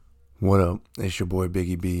What up? It's your boy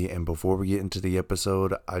Biggie B, and before we get into the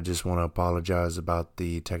episode, I just want to apologize about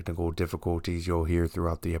the technical difficulties you'll hear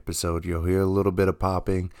throughout the episode. You'll hear a little bit of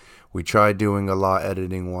popping. We tried doing a lot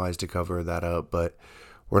editing-wise to cover that up, but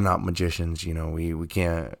we're not magicians, you know. We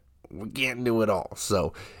can't do it all.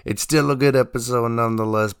 So it's still a good episode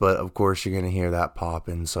nonetheless, but of course you're gonna hear that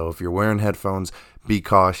popping. So if you're wearing headphones, be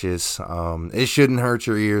cautious. It shouldn't hurt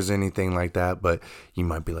your ears or anything like that, but you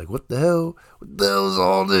might be like, what the hell is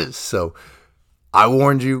all this? So I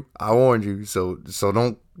warned you. So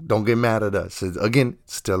don't get mad at us. Again,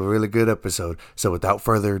 still a really good episode. So without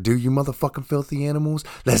further ado, you motherfucking filthy animals,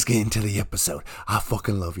 let's get into the episode. I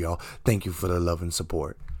fucking love y'all. Thank you for the love and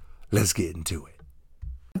support. Let's get into it.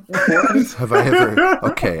 Have I ever...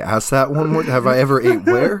 Okay, ask that one more. Have I ever ate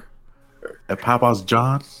where? At Papa's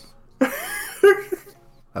John's?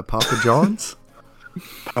 At Papa John's?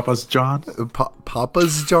 Papa's John's?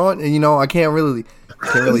 Papa's John? You know, I can't really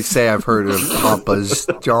say I've heard of Papa's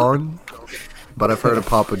John, but I've heard of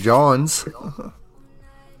Papa John's.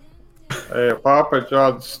 Hey, Papa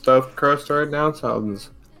John's stuffed crust right now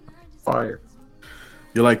sounds fire.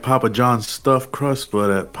 You like Papa John's stuffed crust, but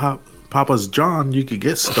at Papa's John, you could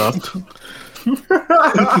get stuffed.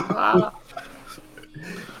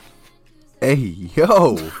 Hey,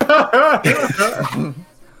 yo.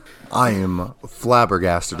 I am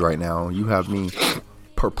flabbergasted right now. You have me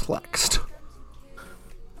perplexed.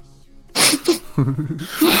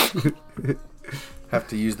 Have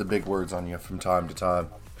to use the big words on you from time to time.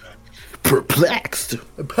 Perplexed.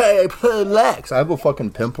 Perplexed. I have a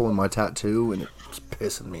fucking pimple in my tattoo and it's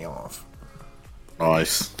pissing me off.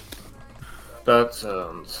 Nice. That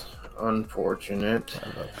sounds unfortunate.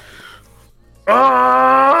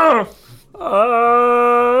 Ah!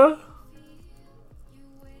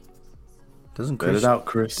 Doesn't Get Chris? it out,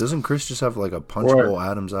 Chris. Doesn't Chris just have like a punchable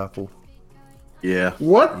Adam's apple? Yeah.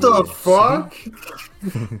 What the fuck?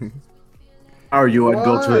 How are you? I'd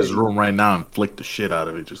go to his room right now and flick the shit out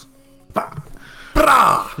of it. Just. Bah.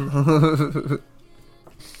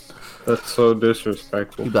 That's so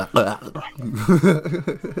disrespectful.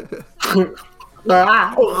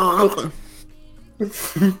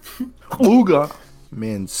 Ooga.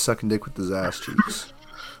 Man, sucking dick with his ass cheeks.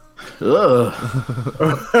 Ugh.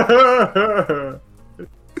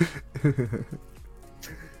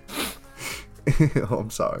 Oh,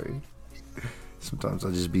 I'm sorry. Sometimes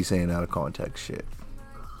I just be saying out of context shit.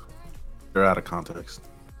 You're out of context.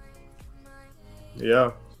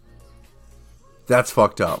 Yeah. That's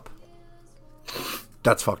fucked up.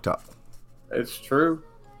 That's fucked up. It's true.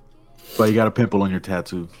 But you got a pimple on your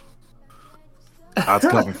tattoo. That's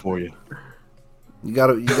coming for you. You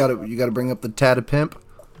gotta bring up the tatted pimp.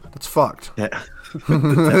 That's fucked. Yeah.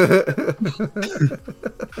 The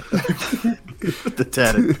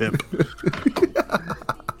tatted pimp.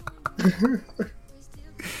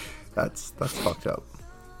 That's fucked up.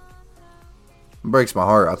 It breaks my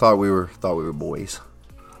heart. I thought we were boys.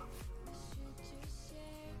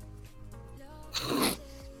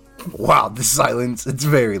 Wow, the silence, it's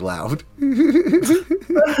very loud.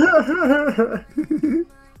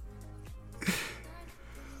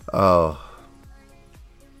 Oh.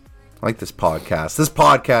 I like this podcast. This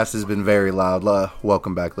podcast has been very loud.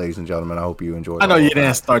 Welcome back, ladies and gentlemen. I hope you enjoyed it. I know you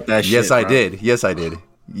didn't start that shit. Yes, I bro. did. Yes, I did.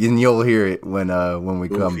 And you'll hear it when we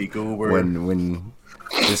Goofy come goober. when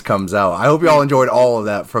this comes out. I hope y'all enjoyed all of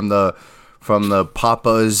that from the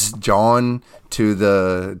Papa's John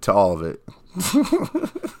to all of it.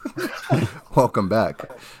 Welcome back,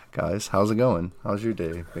 guys. How's it going? How's your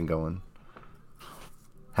day been going?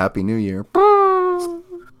 Happy New Year.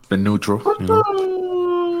 Been neutral, you know.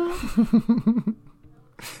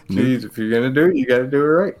 Jeez, if you're gonna do it, you gotta do it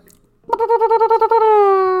right.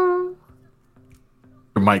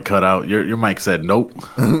 Your mic cut out. Your mic said nope.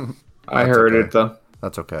 I heard it though.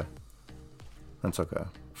 That's okay. That's okay.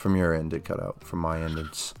 From your end, it cut out. From my end,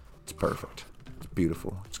 it's perfect. It's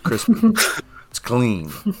beautiful. It's crispy. It's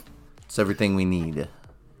clean. It's everything we need.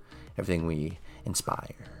 Everything we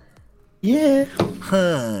inspire. Yeah.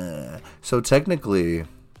 Huh. So technically,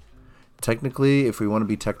 if we want to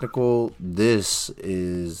be technical, this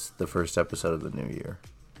is the first episode of the new year.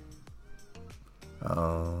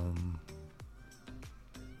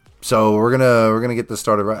 So we're gonna get this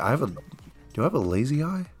started right. Do I have a lazy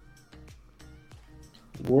eye?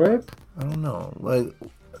 What? I don't know. Like,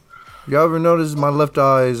 y'all ever notice my left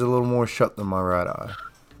eye is a little more shut than my right eye?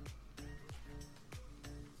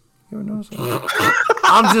 You ever notice that?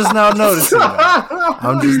 I'm just now noticing that.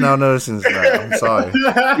 I'm sorry.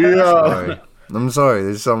 Yeah. I'm sorry.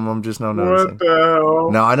 There's something I'm just now noticing. What the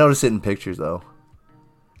hell? No, I notice it in pictures though.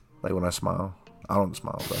 Like when I smile. I don't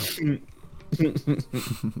smile though.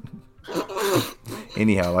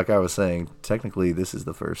 Anyhow, like I was saying, technically this is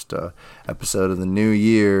the first episode of the new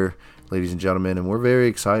year, ladies and gentlemen, and we're very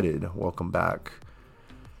excited. Welcome back.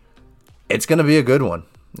 It's gonna be a good one.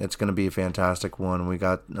 It's gonna be a fantastic one. We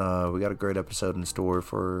got a great episode in store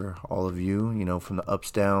for all of you. You know, from the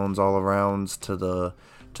ups, downs, all arounds to the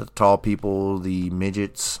tall people, the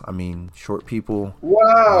midgets. I mean, short people.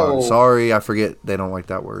 Wow. Sorry, I forget they don't like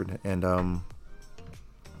that word. And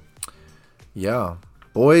yeah,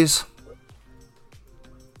 boys.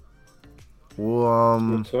 Well,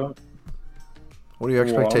 What's up? what are your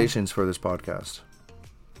expectations for this podcast?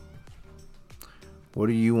 What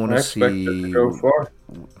do you want to see? To go far.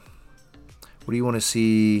 What do you want to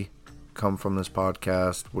see come from this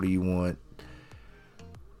podcast? What do you want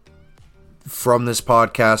from this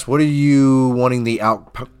podcast? What are you wanting the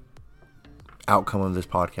outcome of this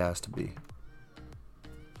podcast to be?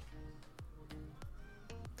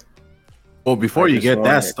 Well, before you get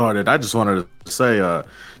that started, I just wanted to say,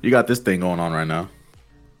 you got this thing going on right now.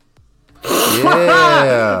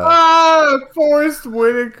 Yeah. Forrest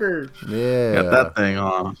Whitaker. Yeah. Got that thing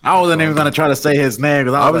on. I wasn't even gonna try to say his name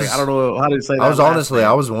because I was like, I don't know how to say that.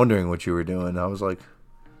 I was wondering what you were doing. I was like,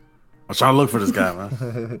 I'm trying to look for this guy,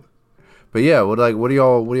 man. But yeah, what do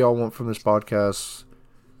y'all want from this podcast?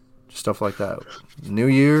 Stuff like that. New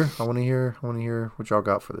year. I want to hear what y'all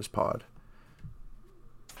got for this pod.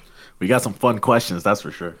 We got some fun questions, that's for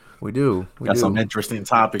sure. We do. We got do. some interesting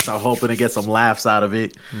topics. I'm hoping to get some laughs out of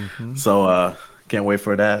it. Mm-hmm. So can't wait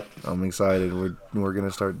for that. I'm excited. We're gonna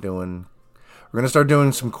start doing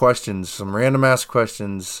some questions, some random ass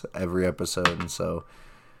questions every episode, and so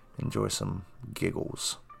enjoy some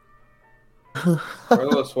giggles.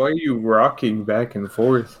 Carlos, why are you rocking back and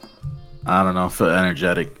forth? I don't know. I feel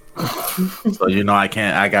energetic. So I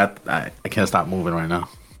can't stop moving right now.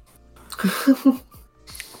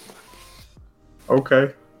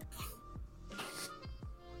 Okay.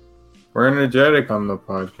 We're energetic on the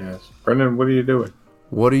podcast. Brendan, what are you doing?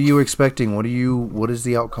 What are you expecting? What is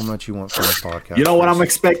the outcome that you want from the podcast? You know what I'm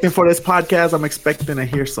expecting for this podcast? I'm expecting to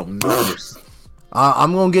hear some numbers.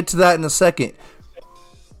 I'm gonna get to that in a second.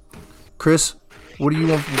 Chris, what do you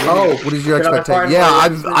want? What is your expectation? Yeah,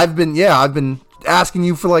 I've been asking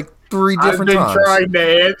you for like 3 different times. I've been trying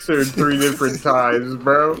to answer 3 different times,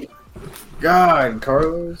 bro. God,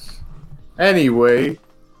 Carlos. Anyway,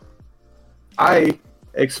 I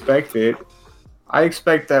expect that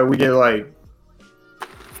we get like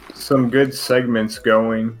some good segments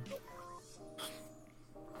going.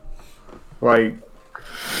 Like,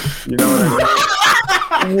 you know what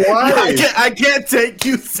I mean? What? I can't take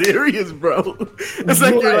you serious, bro. It's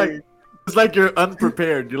like you're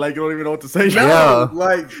unprepared. You're like you don't even know what to say. No, yeah.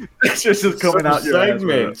 Like it's just coming out your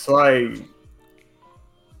segments, ass,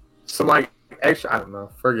 like actually, I don't know.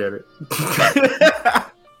 Forget it.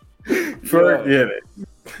 Forget it.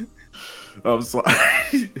 I'm sorry.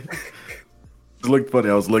 It looked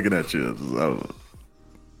funny. I was looking at you. All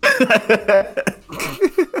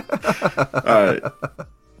right.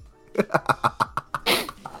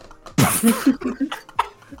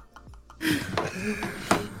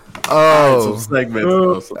 Oh, some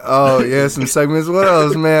segments. Oh, yeah, some segments. What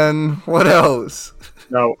else, man? What else?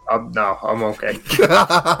 No, I'm okay.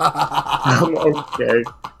 I'm okay.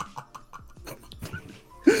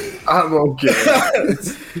 I'm okay.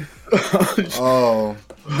 Oh,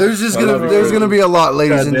 there's gonna be a lot,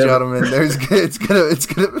 ladies and gentlemen. It's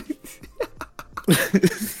gonna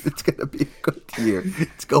be a good year.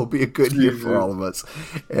 It's gonna be a good year for all of us.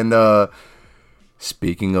 And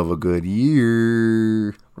speaking of a good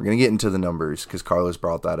year, we're going to get into the numbers because Carlos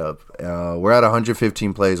brought that up. We're at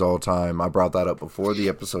 115 plays all time. I brought that up before the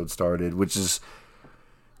episode started, which is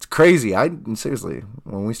it's crazy. Seriously,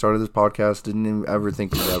 when we started this podcast, didn't even ever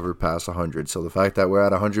think we'd ever pass 100. So the fact that we're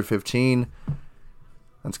at 115,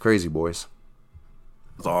 that's crazy, boys.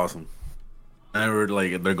 That's awesome. And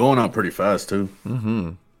they're going up pretty fast too.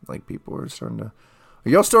 Mm-hmm. Like people are starting to. Are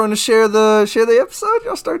y'all starting to share the episode?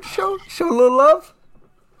 Y'all start to show a little love?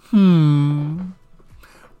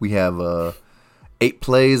 We have 8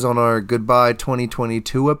 plays on our Goodbye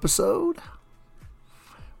 2022 episode,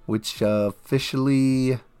 which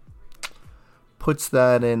officially puts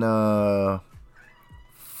that in 4th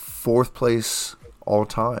place all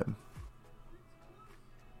time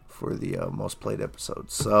for the most played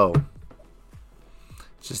episodes. So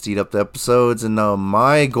just eat up the episodes, and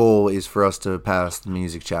my goal is for us to pass the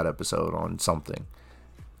music chat episode on something.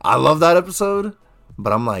 I love that episode,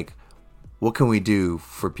 but I'm like, what can we do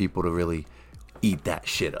for people to really eat that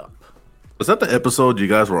shit up? Was that the episode you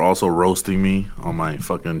guys were also roasting me on my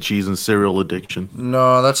fucking cheese and cereal addiction?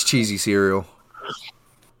 No, that's cheesy cereal.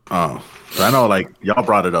 Oh, so I know, like y'all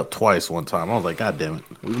brought it up twice one time. I was like, God damn it.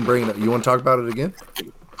 We can bring it up. You want to talk about it again?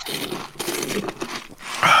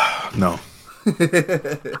 No.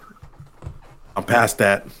 I'm past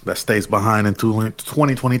that. That stays behind in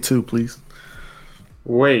 2022, please.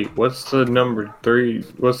 Wait, what's the number 3?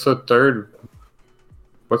 What's the third?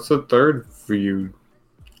 What's the third for you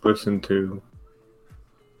listen to?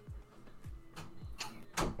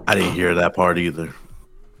 I didn't hear that part either.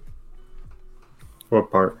 What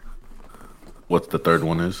part? What the third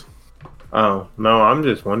one is? Oh, no, I'm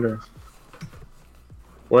just wondering.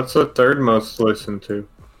 What's the third most listened to?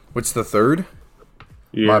 What's the third?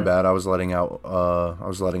 Yeah. My bad. I was letting out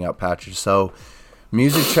patches. So,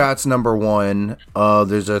 Music Chat's number 1.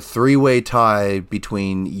 There's a 3-way tie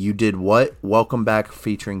between You Did What, Welcome Back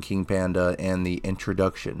featuring King Panda, and The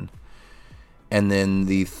Introduction. And then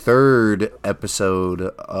the third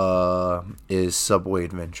episode is Subway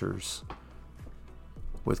Adventures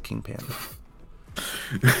with King Panda.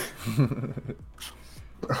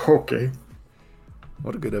 Okay.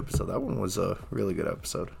 What a good episode. That one was a really good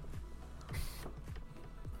episode.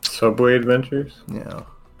 Subway Adventures? Yeah.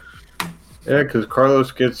 Yeah, because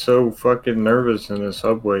Carlos gets so fucking nervous in the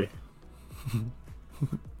subway.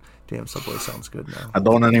 Damn, Subway sounds good now. I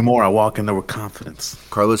don't anymore. I walk in there with confidence.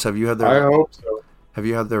 Carlos, have you had I their hope so. Have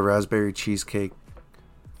you had their raspberry cheesecake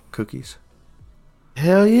cookies?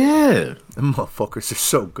 Hell yeah. Them motherfuckers are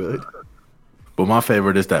so good. But my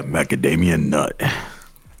favorite is that macadamia nut.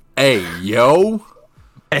 Hey, yo.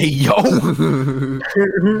 Hey, yo.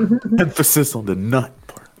 Emphasis on the nut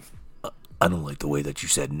part. I don't like the way that you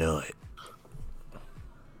said nut.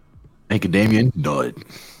 Macadamia nut.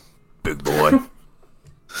 Big boy.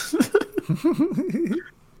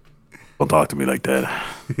 Don't talk to me like that.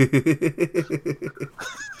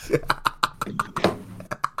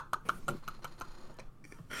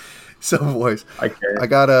 So, boys, I can't. I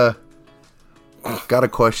got a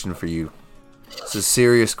question for you. It's a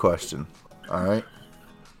serious question. All right,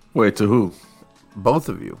 Wait, to who? both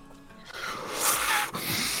of you.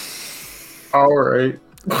 All right.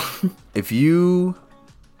 If you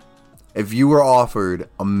were offered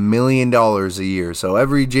 $1 million a year, so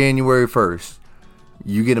every January 1st,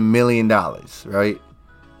 you get $1 million, right?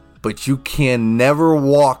 But you can never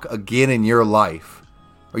walk again in your life.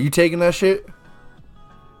 Are you taking that shit?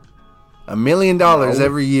 $1 million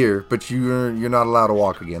every year, but you're not allowed to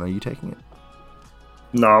walk again. Are you taking it?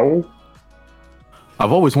 No.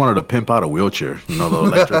 I've always wanted to pimp out a wheelchair. You know, the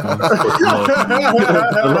electric ones.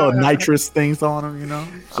 The little nitrous things on them, you know?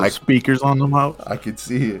 Some speakers on them out. I could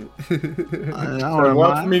see it. I So don't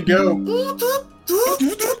watch mind. me go.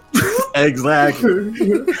 Exactly.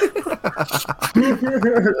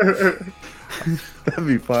 That'd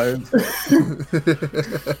be fine.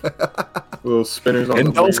 Little spinners on In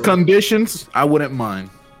the those wheel. conditions, I wouldn't mind.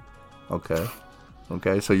 Okay,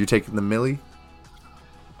 so you're taking the milli?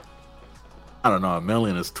 I don't know. $1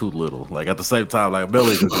 million is too little. Like at the same time, like $1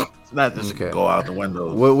 million, that just Okay. go out the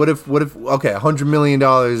window. What if? Okay, $100 million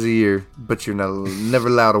a year, but you're never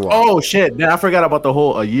allowed to walk. Oh shit! Man, I forgot about the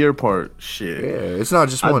whole a year part. Shit. Yeah, it's not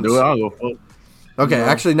just I once. do it. I'll go fuck. Okay, No,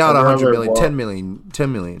 actually not I'd 100 rather million, walk. 10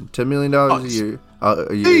 million, $10 million a year.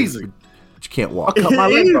 A year. Easy. But you can't walk. Cut my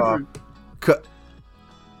leg off. Cut.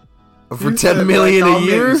 For You 10 said million like a I'm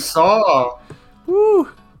year? in Saw. Woo.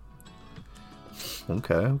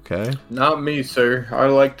 Okay. Not me, sir. I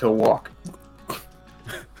like to walk.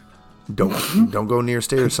 Don't go near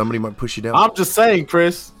stairs. Somebody might push you down. I'm just saying,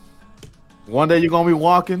 Chris. One day you're gonna be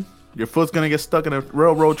walking. Your foot's gonna get stuck in a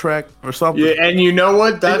railroad track or something. Yeah, and you know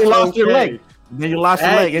what? Then That's you lost okay. your leg. Then you lost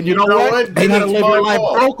your Hey, leg, and you know what? You Then gotta it's live my your life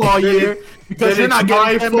fault. broke all Then year it- because then you're not it's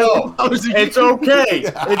getting my $10 million fault. a year. It's okay.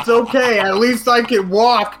 It's okay. At least I can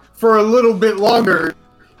walk for a little bit longer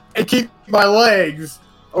and keep my legs.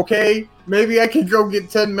 Okay? Maybe I can go get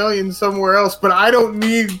 10 million somewhere else, but I don't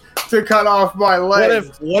need to cut off my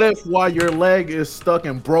legs. What if while your leg is stuck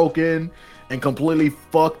and broken and completely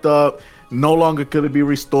fucked up, no longer could it be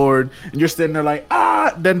restored, and you're sitting there like,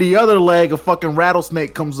 then the other leg, a fucking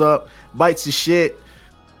rattlesnake comes up, bites your shit.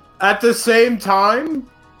 At the same time,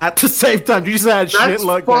 At the same time, you just had shit that's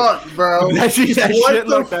like fuck, that. bro. That shit had What shit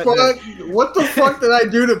the like that. fuck? What the fuck did I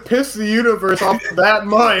do to piss the universe off that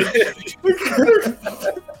much?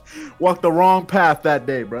 Walked the wrong path that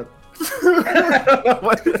day, bro.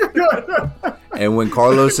 And when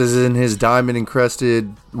Carlos is in his diamond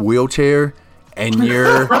encrusted wheelchair and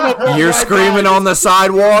you're screaming on the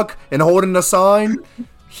sidewalk and holding the sign,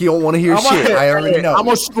 he don't want to hear shit. I already know. I'm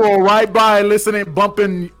gonna scroll right by, listening,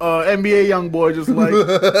 bumping NBA YoungBoy, just like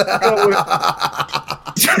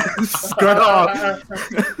skirt off.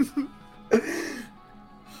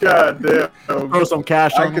 God damn. Throw some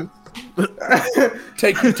cash on him.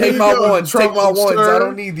 Take Here my you go, ones. Take my Trump, ones. sir. I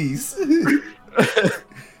don't need these.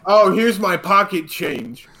 Oh, here's my pocket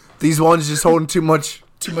change. These ones just holding too much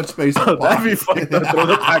space. That'd be fucked up. Throw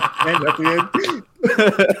the pack change at the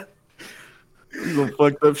end. Some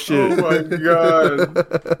fucked up shit. Oh my god.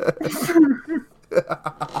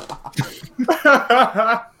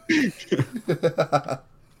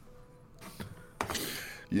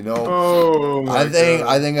 You know, Oh my I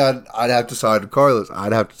think God. I'd have to side with Carlos.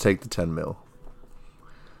 I'd have to take the 10 mil.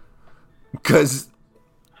 Because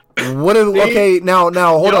what if okay, now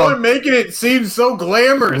hold Y'all are on. making it seem so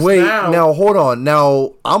glamorous. Wait, now. now hold on.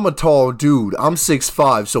 Now I'm a tall dude. I'm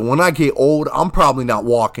 6'5", so when I get old, I'm probably not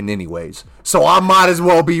walking anyways. So I might as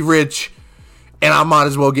well be rich and I might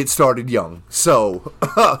as well get started young. So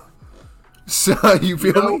so you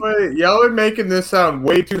feel me? What? Y'all are making this sound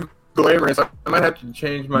way too glamorous. I might have to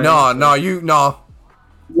change my No.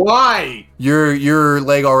 Why? Your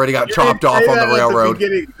leg already got chopped off on the railroad.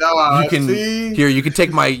 You can see? here. You can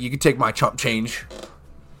take my chump change.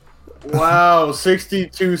 Wow,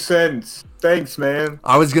 62 cents. Thanks, man.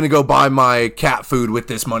 I was gonna go buy my cat food with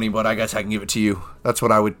this money, but I guess I can give it to you. That's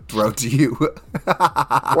what I would throw to you.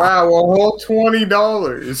 Wow, a whole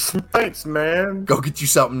 $20. Thanks, man. Go get you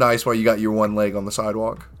something nice while you got your one leg on the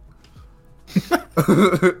sidewalk.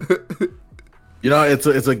 You know, it's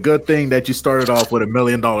a good thing that you started off with $1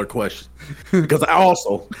 million question, because I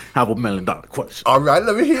also have $1 million question. All right,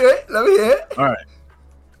 let me hear it. All right,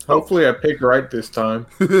 Hopefully, I picked right this time.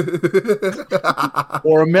 for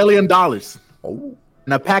 $1 million Oh,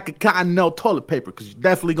 and a pack of Continental toilet paper, because you're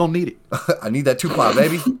definitely gonna need it. I need that 2-ply,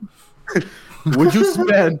 baby. Would you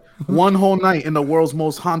spend one whole night in the world's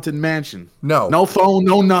most haunted mansion? No. No phone,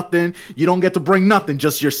 no nothing. You don't get to bring nothing,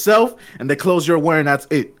 just yourself and the clothes you're wearing. That's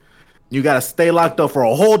it. You gotta stay locked up for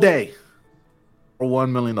a whole day for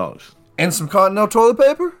 $1 million. And some Continental toilet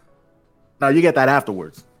paper? Now you get that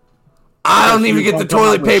afterwards. I don't even get the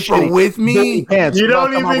toilet paper with me. You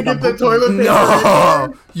don't even get the toilet paper.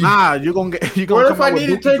 No. Nah, you're gonna get. You gonna What come if I out with need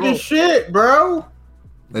to booty take a drawers. shit, bro?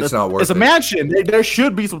 It's not worth It's it. a mansion. There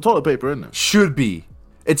should be some toilet paper in there. Should be.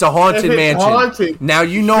 It's a haunted If it's mansion. haunted, Now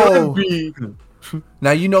you know. Should be.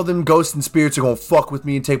 Now you know them ghosts and spirits are gonna fuck with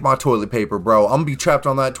me and take my toilet paper, bro. I'm gonna be trapped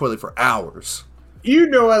on that toilet for hours. You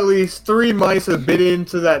know at least 3 mice have bit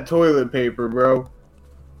into that toilet paper, bro.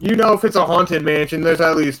 You know if it's a haunted mansion, there's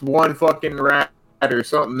at least one fucking rat or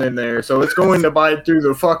something in there, so it's going to bite through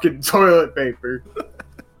the fucking toilet paper.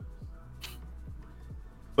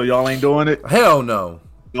 So y'all ain't doing it. Hell no.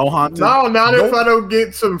 No haunted. No, not if Nope. I don't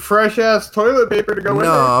get some fresh ass toilet paper to go in No,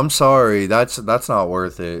 there. I'm sorry. That's not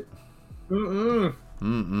worth it.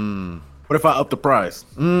 Mm-mm. What if I up the price?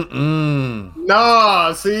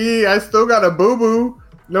 Nah, see, I still got a boo boo.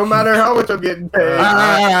 No matter how much I'm getting paid. All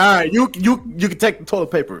right. You can take the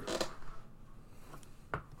toilet paper.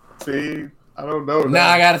 See, I don't know. Now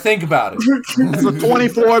I gotta think about it. It's a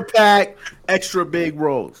 24 pack, extra big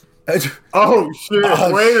rolls. Oh shit!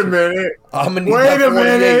 Oh, Wait a shit. minute. I'm gonna need Wait that a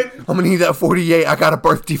 48. minute. I'm gonna need that 48. I got a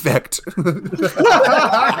birth defect.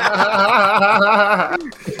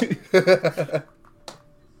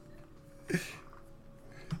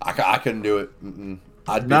 I couldn't do it.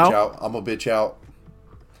 I'd bitch No? out. I'm a bitch out.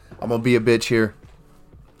 I'm gonna be a bitch here.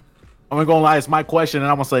 I'm gonna lie. It's my question,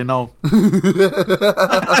 and I'm gonna say no.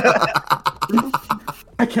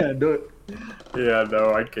 I can't do it. Yeah,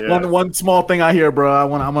 no, I can't. One small thing I hear,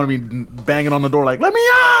 bro. I'm gonna be banging on the door like, "Let me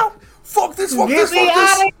out! Fuck this! Fuck Get this! me Fuck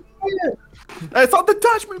out this! of Hey, something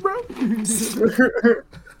touch me, bro." here!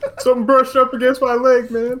 Something brushed up against my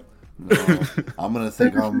leg, man. No, I'm gonna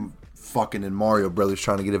think I'm fucking in Mario Brothers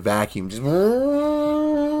trying to get a vacuum. Just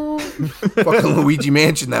fucking Luigi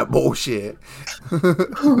Mansion that bullshit.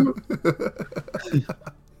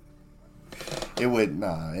 It wouldn't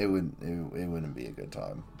be a good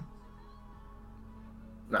time.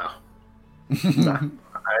 No. No.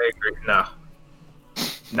 I agree. No.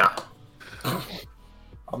 No.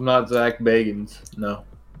 I'm not Zach Bagans. No.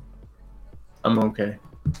 I'm okay.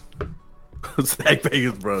 Zach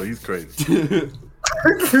Vegas, bro, he's crazy.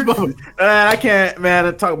 Man, I can't,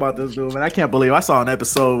 man. Talk about this dude, man. I can't believe I saw an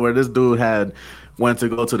episode where this dude went to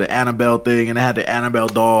go to the Annabelle thing, and they had the Annabelle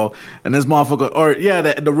doll, and this motherfucker, or yeah,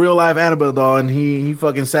 the real life Annabelle doll, and he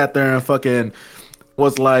fucking sat there and fucking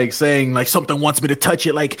was like saying like something wants me to touch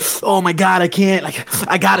it, like, oh my god, I can't, like,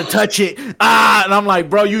 I gotta touch it, and I'm like,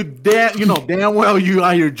 bro, you know damn well you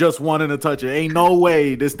out here just wanting to touch it. Ain't no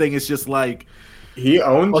way this thing is just like He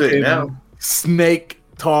owns it fucking now. snake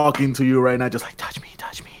talking to you right now, just like touch me,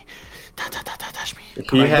 touch me, touch me.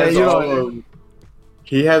 He Like, has you all know, of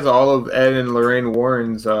He has all of Ed and Lorraine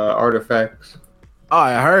Warren's artifacts. Oh,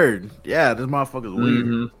 I heard. Yeah, this motherfucker's weird.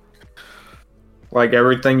 Mhm. Like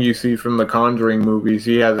everything you see from the Conjuring movies,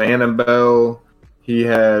 he has Annabelle. He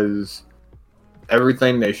has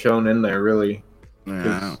everything they've shown in there. Really,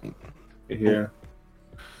 Yeah. yeah.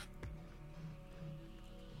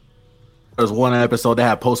 There's one episode they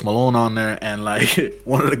had Post Malone on there, and like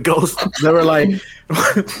one of the ghosts, they were like,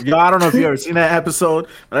 "Yo, I don't know if you ever seen that episode,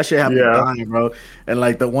 but that shit happened dying, bro." And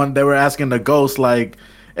like the one they were asking the ghost, like,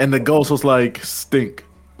 and the ghost was like, "Stink,"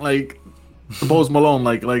 like Post Malone,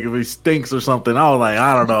 like if he stinks or something. I was like,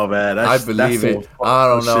 I don't know, man. I believe it. I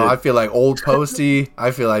don't know. I feel like old Posty.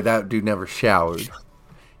 I feel like that dude never showered.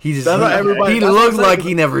 He just he looked like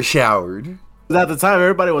he never showered. At the time,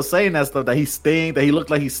 everybody was saying that stuff, that he stink, that he looked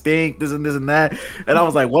like he stink, this and that. And I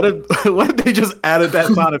was like, what if they just added that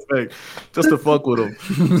sound effect just to fuck with him?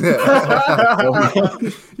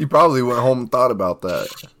 He probably went home and thought about that.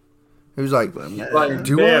 He was like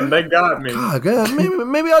damn, they got me. God,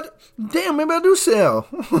 maybe I do sell.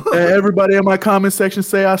 Everybody in my comment section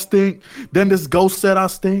say I stink. Then this ghost said I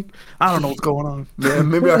stink. I don't know what's going on. Man,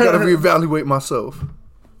 maybe I gotta reevaluate myself.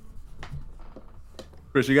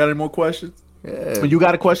 Chris, you got any more questions? Yeah. You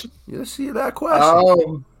got a question? Let's see that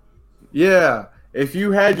question. Yeah. If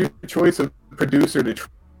you had your choice of producer to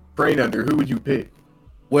train under, who would you pick?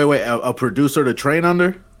 Wait, a producer to train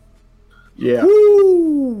under? Yeah.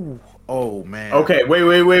 Woo! Oh man. Okay, wait.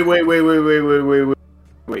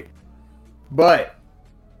 But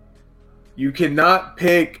you cannot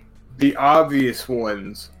pick the obvious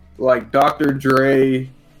ones. Like Dr. Dre,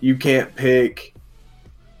 you can't pick.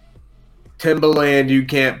 Timbaland, you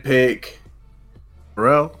can't pick.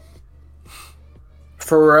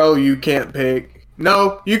 Pharrell, you can't pick.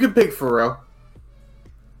 No, you can pick Pharrell.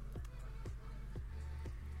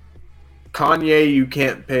 Kanye, you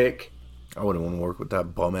can't pick. I wouldn't want to work with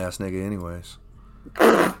that bum ass nigga, anyways.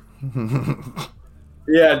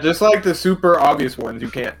 Yeah, just like the super obvious ones, you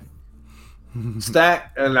can't.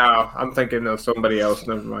 Stack, and no, I'm thinking of somebody else.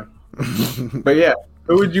 Never mind. But yeah,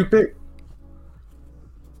 who would you pick?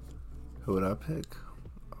 Who would I pick?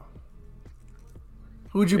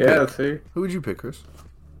 Who would you pick? See? Who would you pick, Chris?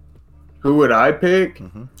 Who would I pick?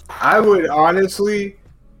 I would honestly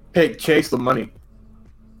pick Chase the Money.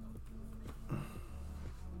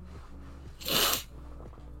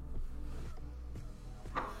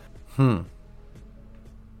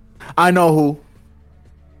 I know who.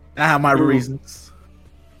 I have my reasons.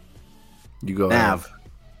 You go. Nav.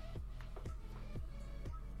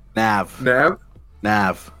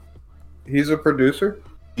 He's a producer?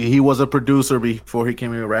 He was a producer before he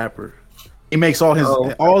became a rapper. He makes all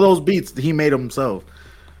those beats. He made them himself,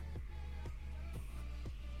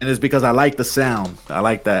 and it's because I like the sound. I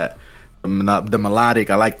like that the melodic.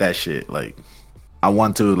 I like that shit. Like I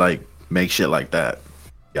want to like make shit like that.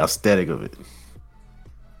 The aesthetic of it.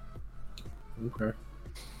 Okay,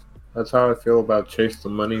 that's how I feel about Chase the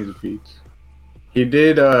Money's beats. He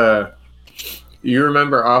did. You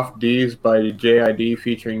remember Off D's by JID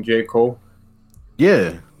featuring J. Cole?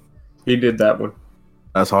 Yeah. He did that one.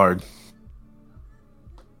 That's hard.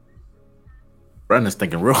 Brandon's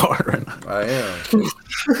thinking real hard right now. I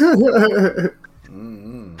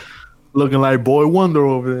am. Looking like Boy Wonder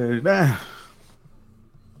over there. Nah.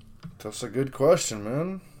 That's a good question,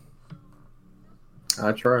 man.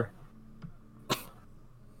 I try.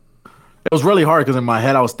 It was really hard because in my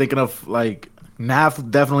head I was thinking of like Nav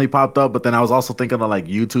definitely popped up, but then I was also thinking of like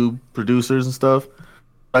YouTube producers and stuff.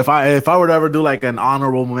 If I were to ever do like an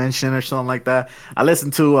honorable mention or something like that, I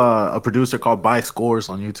listened to a producer called Buy Scores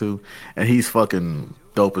on YouTube, and he's fucking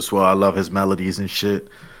dope as well. I love his melodies and shit.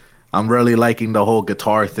 I'm really liking the whole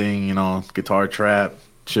guitar thing, you know, guitar trap,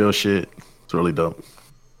 chill shit. It's really dope.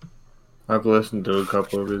 I've listened to a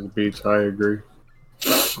couple of his beats. I agree.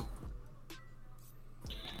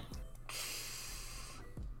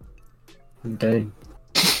 Dang.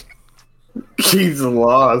 He's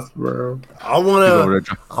lost, bro. I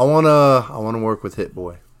wanna work with Hit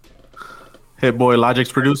Boy. Hit Boy,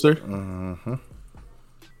 Logic's producer.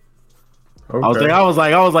 Okay. I was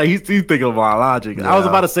like, he's thinking about Logic. Yeah. I was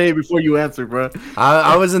about to say it before you answered, bro.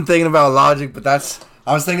 I wasn't thinking about Logic, but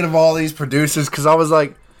I was thinking of all these producers because I was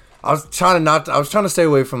trying to stay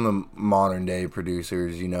away from the modern day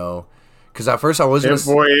producers, you know. Because at first I was Hit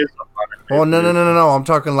Boy is a oh no! I'm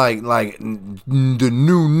talking like the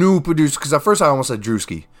new producer. Because at first I almost said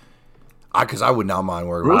Drewski. Because I would not mind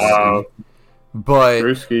working with him. But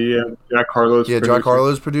Drewski, yeah, Jack Harlow's producer. Jack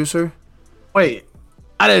Harlow's producer. Wait,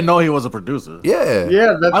 I didn't know he was a producer. Yeah.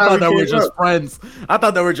 That's I how thought they were came just up. friends. I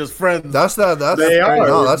thought they were just friends. That's They are,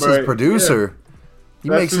 no, that's his but, producer. Yeah. He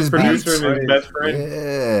That's makes his producer beats. and his best friend.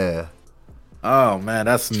 Yeah. Oh man,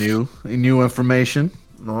 that's new. New information.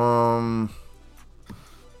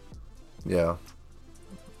 Yeah,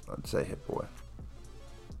 I'd say Hit Boy.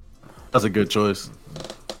 That's a good choice.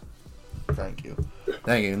 Thank you.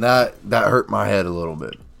 That hurt my head a little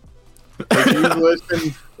bit.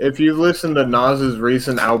 If you've listened to Nas's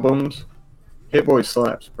recent albums, Hit Boy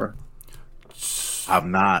slaps, bro.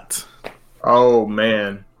 I'm not. Oh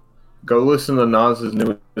man, go listen to Nas's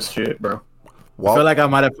newest shit, bro. I feel like I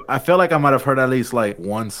might have heard at least like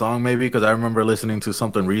one song maybe because I remember listening to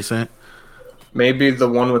something recent. Maybe the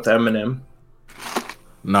one with Eminem.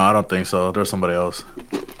 No, I don't think so. There's somebody else.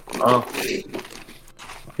 Oh,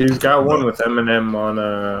 he's got one with Eminem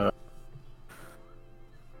on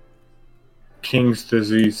King's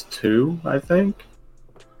Disease 2, I think.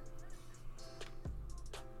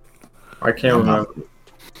 I can't remember.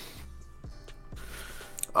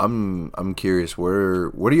 I'm curious.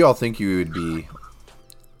 Where do y'all think you would be?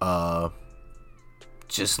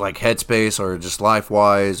 Just like headspace, or just life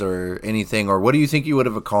wise, or anything, or what do you think you would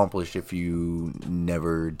have accomplished if you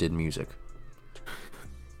never did music?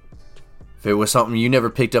 If it was something you never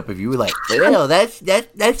picked up, if you were like, "Oh,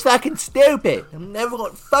 that's fucking stupid. I'm never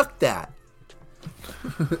gonna fuck that."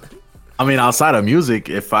 I mean, outside of music,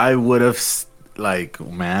 if I would have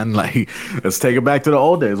let's take it back to the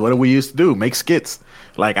old days. What did we used to do? Make skits.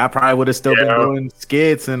 Like I probably would have still been doing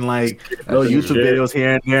skits and like little YouTube videos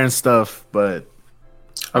here and there and stuff. But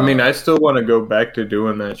I mean, I still want to go back to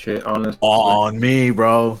doing that shit. Honestly, on me,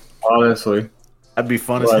 bro. Honestly, that'd be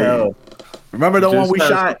fun as hell. Remember the one we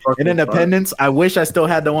shot in Independence? I wish I still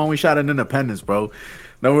had the one we shot in Independence, bro.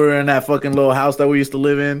 Then we were in that fucking little house that we used to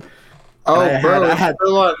live in. Oh,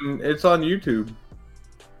 it's on YouTube.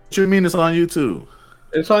 What you mean it's on YouTube?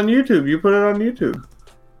 It's on YouTube. You put it on YouTube.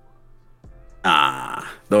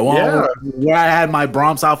 The one where I had my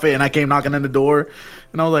Brahms outfit and I came knocking on the door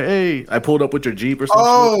and I was like, "Hey," I pulled up with your Jeep or something.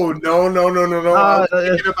 Oh no! I was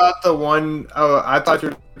thinking about the one. Oh, I thought you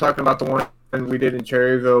were talking about the one we did in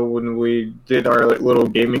Cherryville when we did our little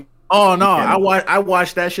gaming. Oh no! I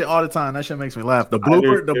watch that shit all the time. That shit makes me laugh. The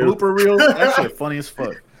blooper reel. That shit funny as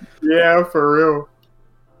fuck. Yeah, for real.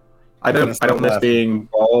 I don't miss being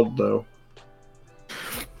bald though.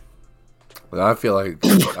 I feel like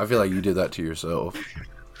you did that to yourself.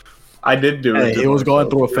 I did do it. He was going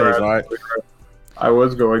through a phase, all right. I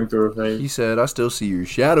was going through a phase. He said, "I still see your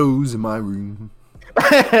shadows in my room."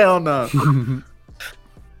 Hell no.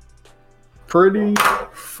 Pretty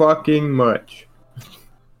fucking much.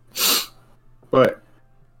 But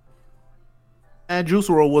and Juice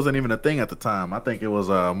WRLD wasn't even a thing at the time. I think it was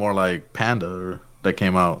more like Panda that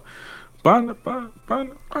came out. Yeah,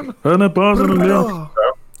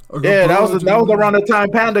 that was around the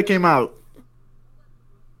time Panda came out.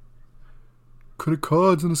 Credit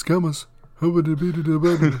cards and the scammers.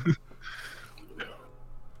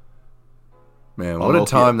 Man, what a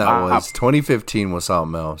time that was. 2015 was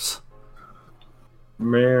something else.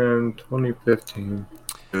 Man, 2015.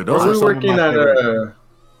 Dude, those are working at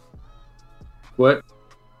what?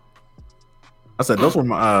 I said those were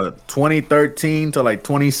my 2013 to like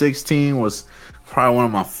 2016 was probably one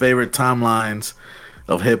of my favorite timelines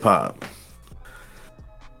of hip hop.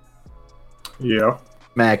 Yeah.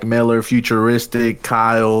 Mac Miller, Futuristic,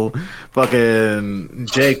 Kyle, fucking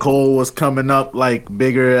J. Cole was coming up like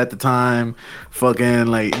bigger at the time. Fucking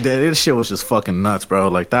like this shit was just fucking nuts, bro.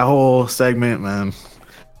 Like that whole segment, man,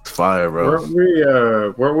 it's fire, bro.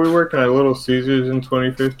 Weren't we working at Little Caesars in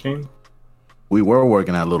 2015? We were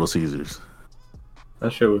working at Little Caesars.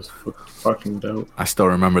 That shit was fucking dope. I still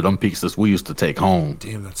remember them pizzas we used to take home.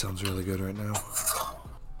 Damn, that sounds really good right now.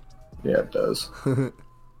 Yeah, it does.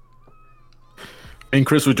 And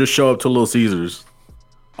Chris would just show up to Little Caesars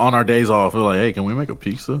on our days off. We're like, "Hey, can we make a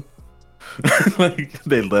pizza?" Like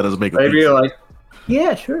they let us make a pizza. Maybe like,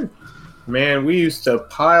 yeah, sure. Man, we used to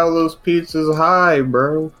pile those pizzas high,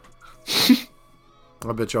 bro.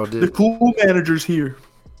 I bet y'all did. The cool manager's here.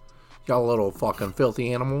 Y'all little fucking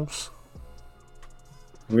filthy animals.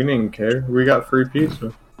 We didn't care. We got free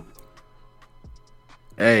pizza.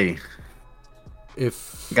 Hey,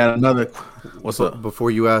 if got another. What's up? Before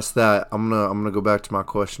you ask that, I'm gonna go back to my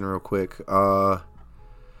question real quick. You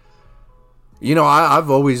know, I've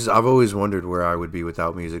always wondered where I would be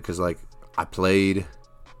without music, because like I played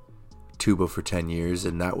tuba for 10 years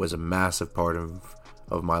and that was a massive part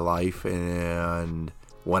of my life, and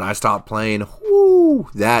when I stopped playing, whoo,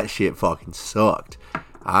 that shit fucking sucked.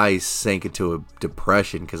 I sank into a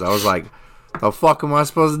depression because I was like, the fuck am I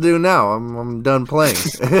supposed to do now? I'm done playing.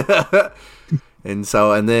 And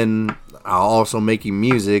then also making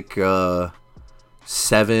music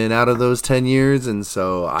 7 out of those 10 years, and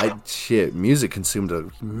so music consumed a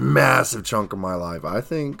massive chunk of my life. I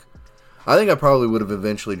think I probably would have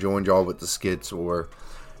eventually joined y'all with the skits, or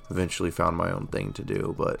eventually found my own thing to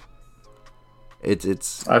do, but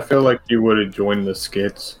it's I feel like you would have joined the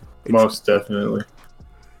skits, most definitely.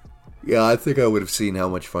 Yeah, I think I would have seen how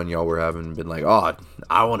much fun y'all were having and been like, oh,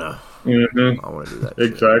 I wanna do that.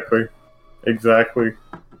 Exactly. Shit. Exactly.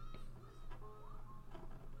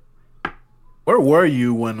 Where were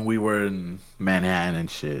you when we were in Manhattan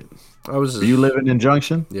and shit? Were you living in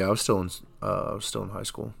Junction? Yeah, I was still in high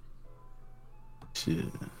school. Shit.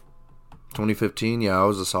 2015, yeah, I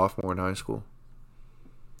was a sophomore in high school.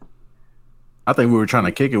 I think we were trying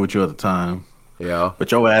to kick it with you at the time. Yeah.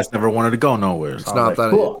 But your ass never wanted to go nowhere. It's not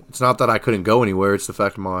that I couldn't go anywhere, it's the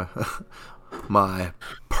fact my my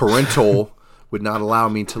parental would not allow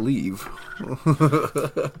me to leave.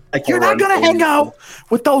 Like, you're not gonna hang out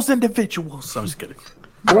with those individuals. I'm just kidding.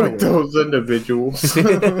 With those individuals. I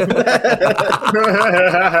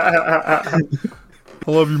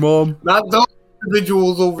love you, Mom. Not those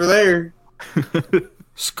individuals over there.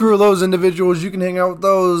 Screw those individuals. You can hang out with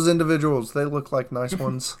those individuals. They look like nice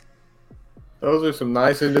ones. Those are some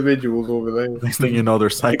nice individuals over there. Next thing you know, they're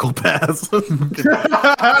psychopaths.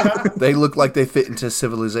 They look like they fit into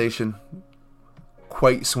civilization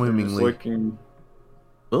quite swimmingly.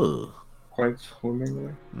 Quite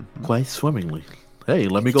swimmingly? Mm-hmm. Quite swimmingly. Hey,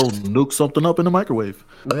 let me go nuke something up in the microwave.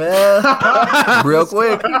 Real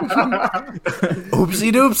quick.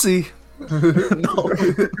 Oopsie doopsie. No.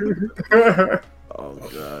 Oh,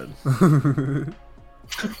 God.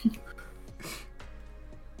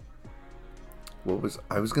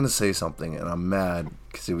 I was gonna say something and I'm mad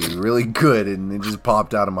because it was really good and it just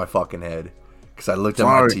popped out of my fucking head because I looked at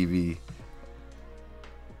my TV.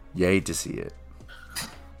 You hate to see it.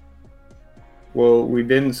 Well, we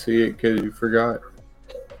didn't see it because you forgot.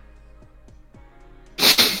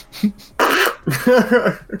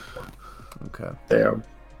 Okay. Damn.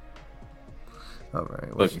 All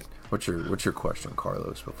right. What's your question,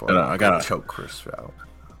 Carlos? Before I gotta choke Chris out.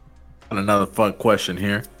 And another fun question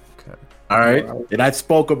here. Okay. All right. And I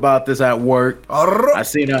spoke about this at work. I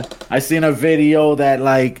seen a video that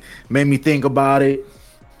like made me think about it.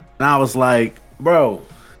 And I was like, bro,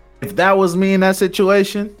 if that was me in that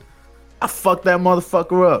situation, I fucked that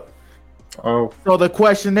motherfucker up. Oh. So the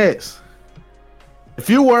question is, if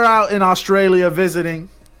you were out in Australia visiting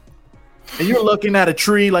and you're looking at a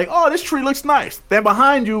tree like, oh, this tree looks nice. Then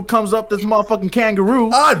behind you comes up this motherfucking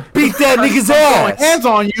kangaroo. I'd beat that nigga's ass. Hands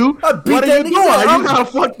on you. I'd beat what that are you nigga's doing? ass. You gotta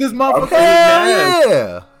fuck this motherfucker. Hell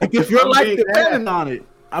yeah. Like, if your life depending on it.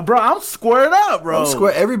 Bro, I'm squared up, bro.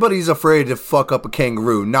 Everybody's afraid to fuck up a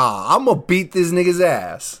kangaroo. Nah, I'm gonna beat this nigga's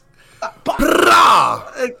ass.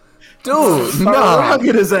 Dude, nah. Look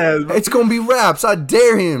at his ass, bro. It's gonna be raps. I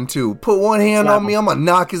dare him to. Put one hand on me, I'm gonna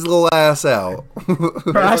knock his little ass out.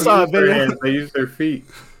 Bro, I saw a video. They use their feet.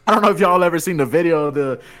 I don't know if y'all ever seen the video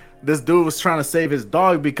of this dude was trying to save his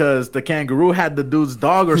dog because the kangaroo had the dude's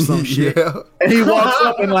dog or some shit. Yeah. And he walks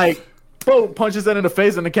up and like, boom, punches it in the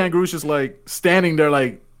face, and the kangaroo's just like standing there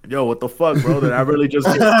like, yo, what the fuck, bro? Did I really just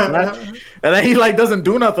and then he like doesn't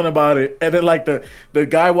do nothing about it. And then like the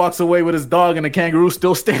guy walks away with his dog and the kangaroo's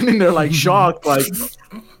still standing there like shocked, like,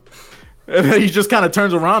 and then he just kind of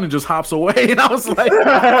turns around and just hops away. And I was like,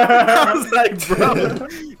 bro,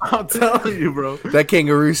 I'm telling you, bro. That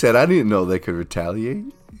kangaroo said, I didn't know they could retaliate.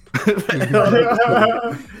 Beating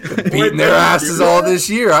their asses all this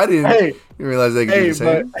year. I didn't realize they could do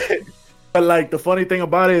the same. But like the funny thing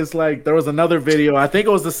about it is like there was another video. I think it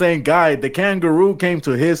was the same guy. The kangaroo came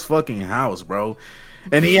to his fucking house, bro,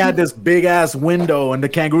 and he had this big ass window, and the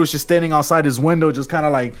kangaroo's just standing outside his window, just kind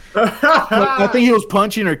of like I think he was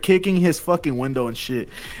punching or kicking his fucking window and shit,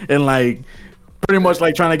 and like pretty much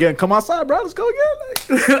like trying to get him, come outside, bro. Let's go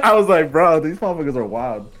again. Like, I was like, bro, these motherfuckers are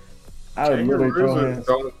wild. I would literally throw hands.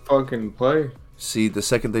 Don't fucking play. See, the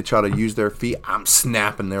second they try to use their feet, I'm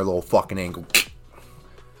snapping their little fucking ankle.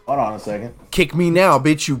 Hold on a second. Kick me now,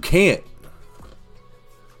 bitch. You can't.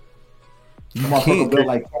 You can't.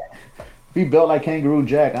 He built like Kangaroo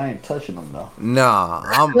Jack. I ain't touching him though. Nah,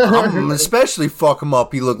 I'm especially fuck him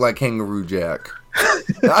up. He look like Kangaroo Jack.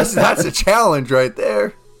 That's a challenge right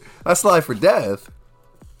there. That's life or death.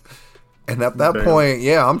 And at that point,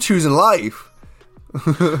 yeah, I'm choosing life.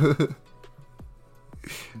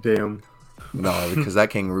 Damn. No, because that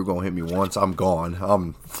kangaroo gonna hit me once. I'm gone.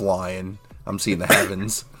 I'm flying. I'm seeing the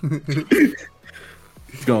heavens.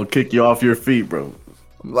 He's gonna kick you off your feet, bro.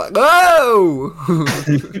 I'm like, oh!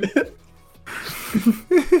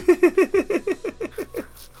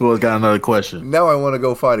 Who else got another question? Now I want to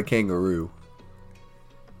go fight a kangaroo.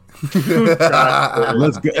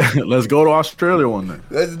 Let's go to Australia one day.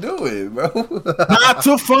 Let's do it, bro. Not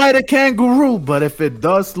to fight a kangaroo, but if it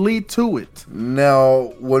does lead to it.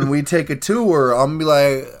 Now, when we take a tour, I'm gonna be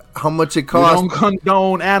like, how much it We costs? don't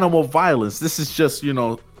condone animal violence. This is just,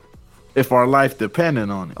 if our life depended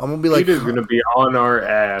on it. I'm gonna be like, It is gonna be on our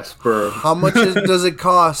ass, bro. how much does it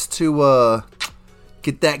cost to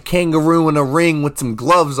get that kangaroo in a ring with some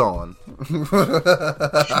gloves on? He said,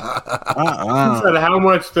 how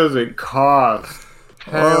much does it cost?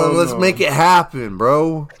 Let's make it happen,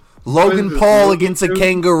 bro. Logan Paul against a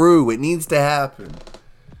kangaroo. It needs to happen.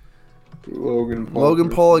 Logan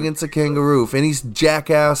Paul against a kangaroo. If any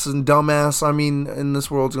jackass and dumbass, in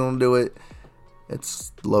this world's gonna do it,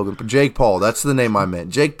 it's Logan. Jake Paul. That's the name I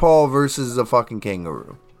meant. Jake Paul versus a fucking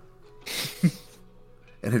kangaroo.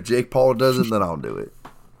 And if Jake Paul does it, then I'll do it.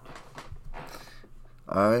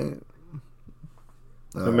 Alright.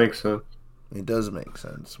 That makes sense. It does make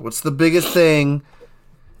sense. What's the biggest thing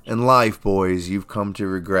in life, boys, you've come to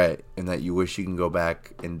regret and that you wish you can go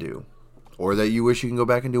back and do? Or that you wish you can go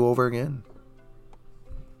back and do over again?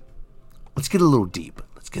 Let's get a little deep.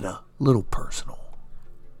 Let's get a little personal.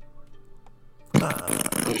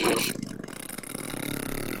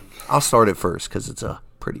 I'll start it first because it's a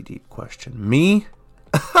pretty deep question. Me?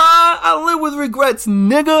 I live with regrets,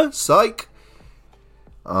 nigga. Psych.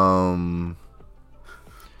 Damn.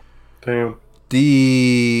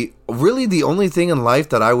 The only thing in life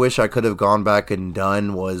that I wish I could have gone back and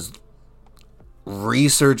done was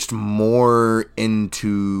researched more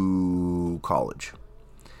into college.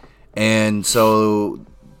 And so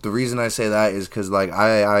the reason I say that is because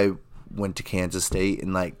I went to Kansas State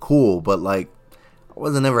and cool, but I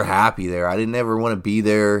wasn't ever happy there. I didn't ever want to be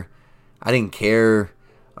there. I didn't care.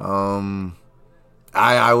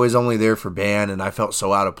 I was only there for band, and I felt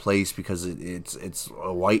so out of place because it's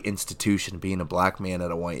a white institution. Being a black man at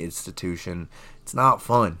a white institution, it's not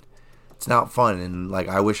fun. It's not fun, and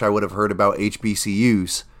I wish I would have heard about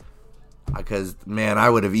HBCUs, because man, I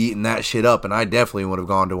would have eaten that shit up, and I definitely would have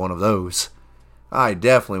gone to one of those. I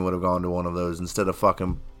definitely would have gone to one of those instead of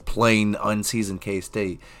fucking plain unseasoned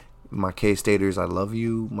K-State. My K-Staters, I love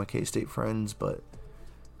you, my K-State friends, but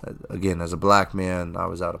again, as a black man, I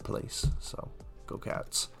was out of place. So, go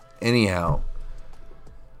Cats. Anyhow,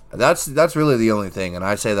 that's really the only thing, and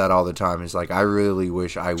I say that all the time, is I really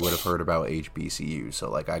wish I would have heard about HBCU,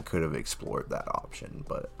 so I could have explored that option.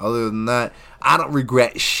 But other than that, I don't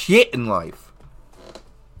regret shit in life.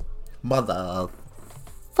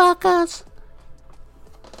 Motherfuckers.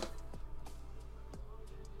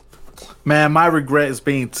 Man, my regret is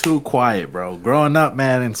being too quiet, bro. Growing up,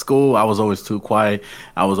 man, in school, I was always too quiet.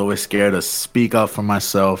 I was always scared to speak up for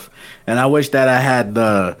myself. And I wish that I had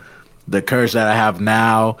the courage that I have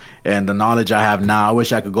now and the knowledge I have now. I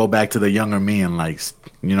wish I could go back to the younger me and I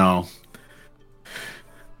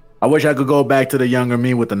wish I could go back to the younger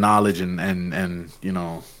me with the knowledge and I'm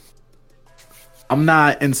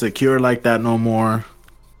not insecure like that no more.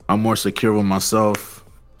 I'm more secure with myself.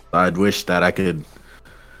 I'd wish that I could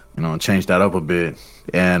change that up a bit.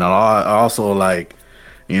 And I also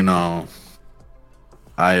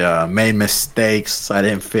I made mistakes. I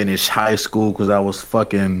didn't finish high school because I was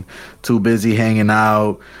fucking too busy hanging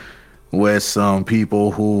out with some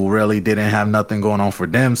people who really didn't have nothing going on for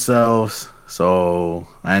themselves. So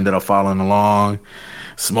I ended up following along,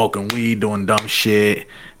 smoking weed, doing dumb shit.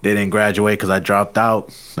 Didn't graduate because I dropped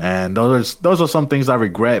out. And those are some things I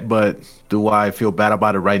regret, but do I feel bad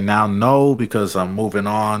about it right now? No, because I'm moving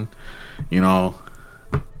on. You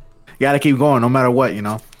gotta keep going no matter what,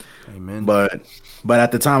 Amen. But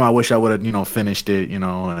at the time, I wish I would have, finished it,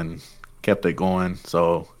 and kept it going.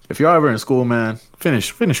 So if you're ever in school, man,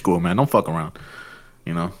 finish school, man. Don't fuck around,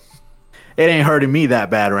 It ain't hurting me that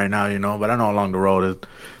bad right now, but I know along the road it's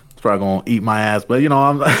probably gonna eat my ass. But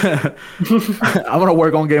I'm I'm gonna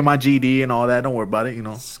work on getting my GD and all that. Don't worry about it,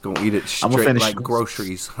 It's gonna eat it straight I'm gonna finish like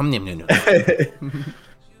groceries.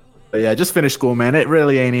 But yeah, just finish school, man. It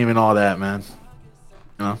really ain't even all that, man.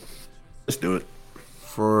 Just do it.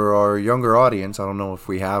 For our younger audience, I don't know if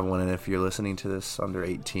we have one, and if you're listening to this under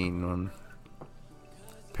 18, on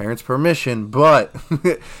parents' permission, but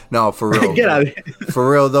no, for real. Get out of here. For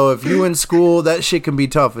real though, if you in school, that shit can be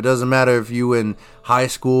tough. It doesn't matter if you in high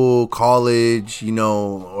school, college,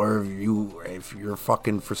 or if you're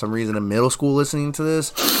fucking for some reason in middle school listening to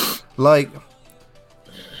this,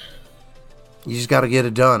 you just got to get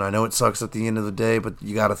it done. I know it sucks at the end of the day, but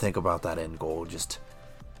you got to think about that end goal.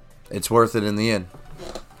 It's worth it in the end.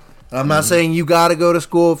 And I'm not saying you got to go to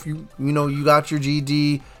school if you got your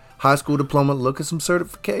GD, high school diploma. Look at some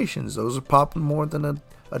certifications. Those are popping more than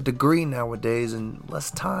a degree nowadays, and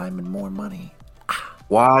less time and more money.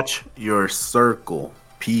 Watch your circle,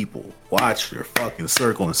 people. Watch your fucking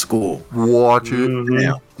circle in school. Watch it.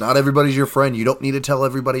 Yeah. Not everybody's your friend. You don't need to tell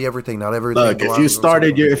everybody everything. Not everything. Look, if you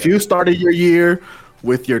started your year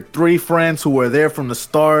with your 3 friends who were there from the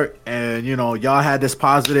start, and y'all had this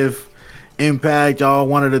positive impact, y'all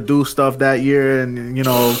wanted to do stuff that year, and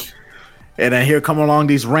and then here come along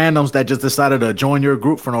these randoms that just decided to join your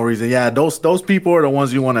group for no reason. Yeah, those people are the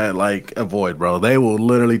ones you want to like avoid, bro. They will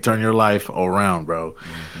literally turn your life around, bro.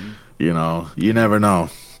 Mm-hmm. You never know.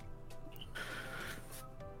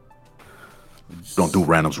 Don't do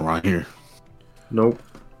randoms around here. Nope.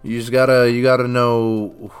 You just gotta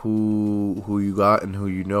know who you got and who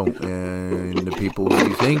you don't, and the people who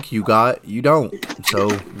you think you got, you don't. So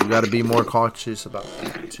you gotta be more cautious about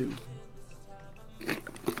that too.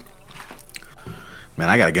 Man,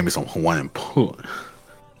 I gotta get me some Hawaiian pull.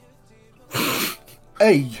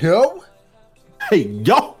 Hey yo,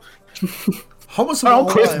 how much?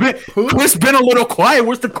 Chris been a little quiet.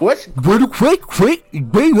 What's the question?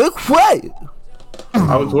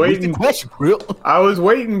 I was waiting. Question, Grill. I was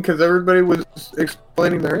waiting because everybody was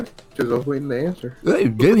explaining their answers. I was waiting to answer.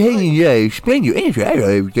 Explain your answer.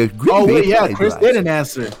 Oh wait, yeah, Chris didn't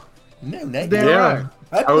answer. No, not yeah,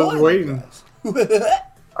 I was waiting.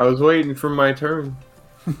 I was waiting for my turn.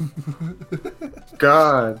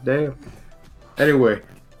 God damn. Anyway,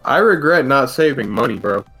 I regret not saving money,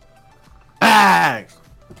 bro. Bags.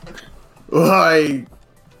 Like,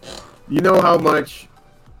 you know how much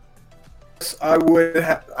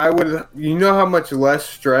you know how much less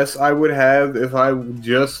stress I would have if I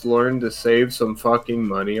just learned to save some fucking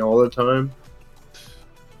money all the time?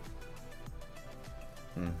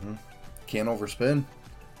 Mm-hmm. Can't overspend.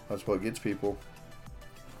 That's what gets people.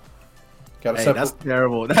 That's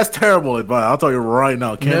terrible. That's terrible advice. I'll tell you right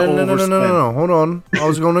now. No. Hold on. I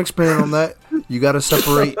was going to expand on that. You got to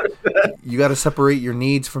separate. You got to separate your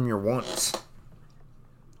needs from your wants.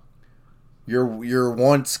 Your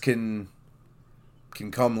wants can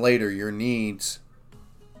come later. Your needs,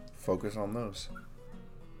 focus on those.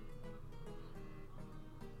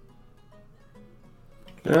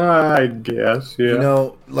 I guess, yeah.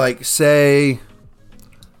 Like say,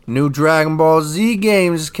 new Dragon Ball Z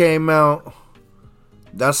games came out.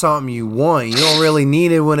 That's something you want. You don't really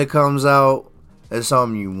need it when it comes out. That's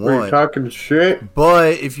something you want. Are you talking shit?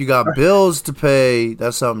 But if you got bills to pay,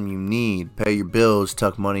 that's something you need. Pay your bills,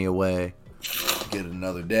 tuck money away. Get it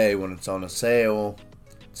another day when it's on a sale.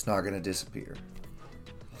 It's not going to disappear.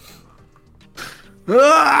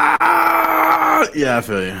 Yeah, I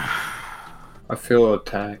feel you. I feel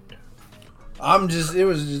attacked.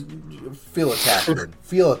 Feel attacked then.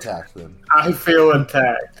 Feel attacked then. I feel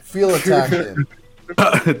attacked. Feel attacked then.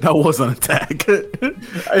 That was an attack.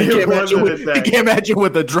 He came at you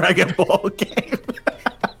with a Dragon Ball game.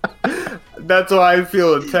 That's why I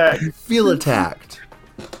feel attacked. Feel attacked.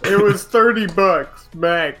 It was $30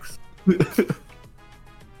 max.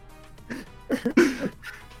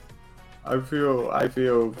 I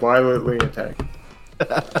feel violently attacked.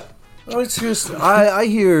 It's just I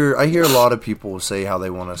hear a lot of people say how they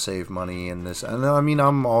want to save money in this, and I mean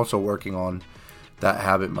I'm also working on that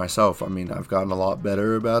habit myself. I mean I've gotten a lot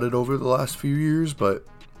better about it over the last few years, but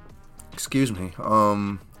excuse me,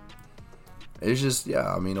 it's just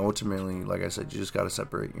I mean ultimately, like I said, you just got to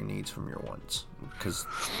separate your needs from your wants, because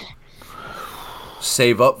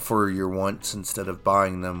save up for your wants instead of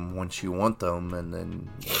buying them once you want them, and then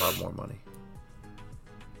you'll have more money.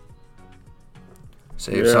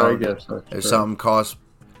 Save something. If something costs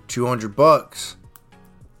 $200,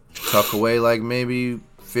 tuck away like maybe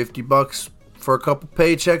 $50 for a couple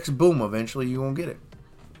paychecks. Boom! Eventually, you won't get it.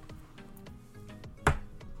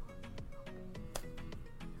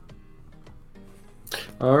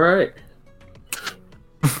 All right.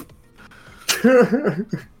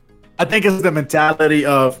 I think it's the mentality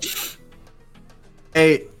of,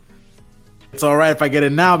 hey, it's all right if I get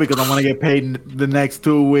it now because I want to get paid in the next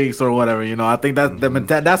 2 weeks or whatever. I think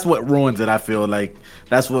that's what ruins it. I feel like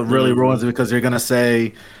that's what really ruins it, because you're gonna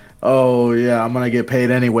say, oh yeah, I'm gonna get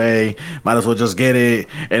paid anyway. Might as well just get it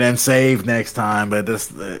and then save next time. But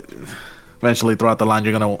this eventually throughout the line,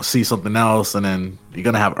 you're gonna see something else, and then you're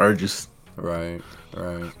gonna have urges. Right.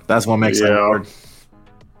 That's what makes it hard.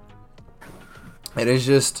 It is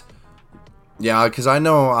just, because I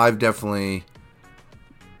know I've definitely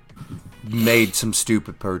made some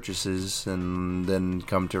stupid purchases and then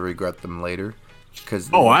come to regret them later.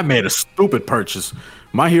 I made a stupid purchase.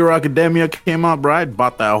 My Hero Academia came out, bro. I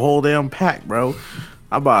bought that whole damn pack, bro.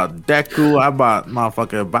 I bought Deku. I bought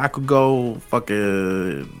motherfucking Bakugo.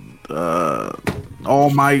 Fucking All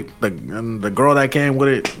Might. The girl that came with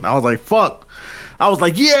it. I was like, fuck. I was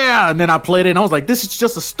like, yeah. And then I played it and I was like, this is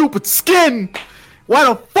just a stupid skin. Why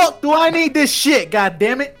the fuck do I need this shit? God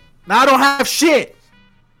damn it. Now I don't have shit.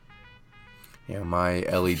 Yeah, my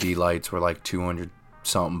LED lights were like 200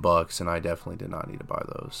 something bucks, and I definitely did not need to buy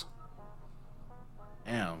those.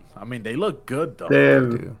 Damn. I mean, they look good though.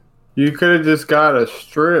 Damn. You could have just got a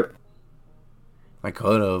strip. I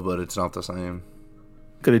could have, but it's not the same.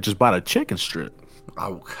 Could have just bought a chicken strip.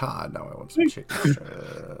 Oh God, now I want some chicken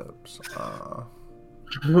strips.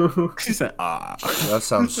 She said, That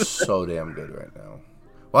sounds so damn good right now.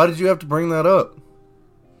 Why did you have to bring that up?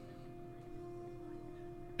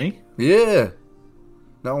 Me? Yeah.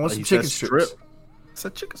 Now I want some chicken strips. It's a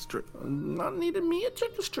chicken strip. Not needed me a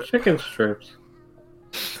chicken strip. Chicken strips.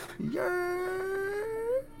 Yeah.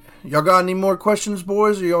 Y'all got any more questions,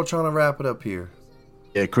 boys, or y'all trying to wrap it up here?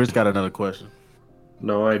 Yeah, Chris got another question.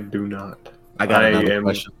 No, I do not. I got another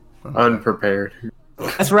question. Unprepared.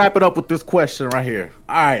 Let's wrap it up with this question right here.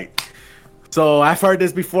 All right. So I've heard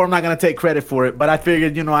this before. I'm not going to take credit for it, but I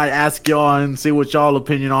figured, I'd ask y'all and see what y'all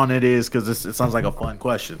opinion on it is because it sounds like a fun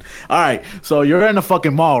question. All right. So you're in the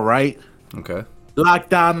fucking mall, right? Okay. Locked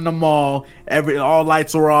down in the mall. All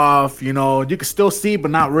lights are off. You can still see,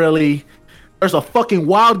 but not really. There's a fucking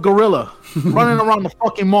wild gorilla running around the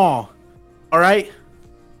fucking mall. All right.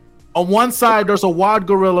 On one side, there's a wild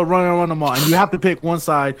gorilla running around the mall, and you have to pick one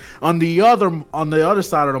side. On the other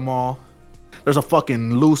side of the mall, there's a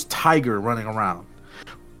fucking loose tiger running around.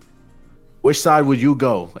 Which side would you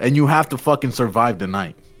go? And you have to fucking survive the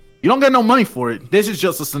night. You don't get no money for it. This is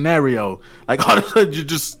just a scenario. Like, all of a sudden, you're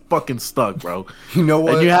just fucking stuck, bro. You know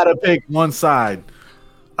what? And you had to pick one side.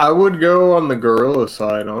 I would go on the gorilla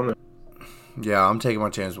side on it. Yeah, I'm taking my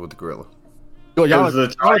chances with the gorilla. Because the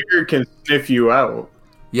tiger can sniff you out.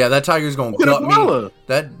 Yeah, that tiger's gonna gut me.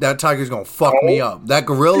 That tiger's gonna fuck me up. That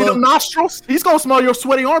gorilla. See them nostrils? He's gonna smell your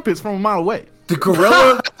sweaty armpits from a mile away. The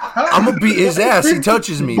gorilla, I'm gonna beat his ass. He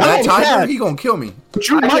touches me. That tiger, he gonna kill me. But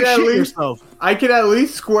you might shit yourself. I could at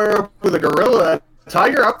least square up with a gorilla.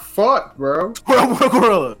 Tiger, I'm fucked, bro. Square up with a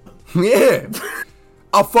gorilla. Yeah,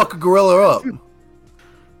 I'll fuck a gorilla up. He's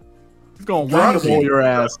gonna roll your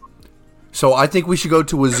ass. So I think we should go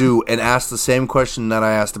to a zoo and ask the same question that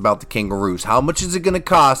I asked about the kangaroos. How much is it going to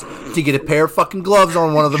cost to get a pair of fucking gloves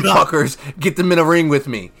on one of them fuckers, get them in a ring with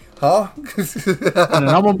me? Huh? And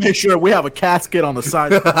I'm going to make sure we have a casket on the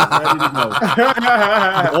side. Ready to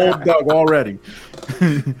go. Old Doug already.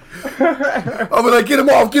 I'll be like, get him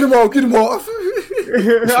off, get him off, get him off.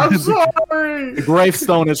 I'm sorry. The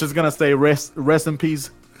gravestone is just going to say rest in peace.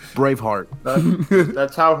 Braveheart.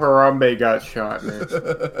 That's how Harambe got shot, man.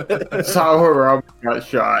 That's how Harambe got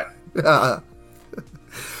shot.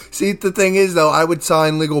 See, the thing is, though, I would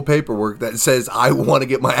sign legal paperwork that says I want to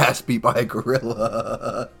get my ass beat by a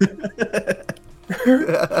gorilla.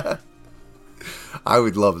 I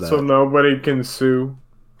would love that. So nobody can sue.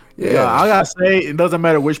 Yeah, I gotta say, it doesn't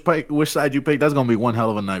matter which side you pick. That's gonna be one hell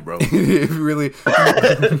of a night, bro. It really.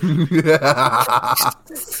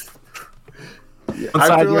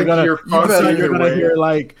 I feel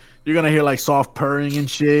like you're gonna hear like soft purring and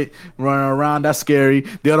shit running around. That's scary.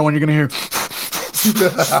 The other one you're gonna hear.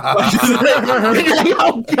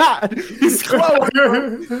 Oh God, he's close.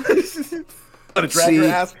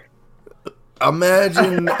 See,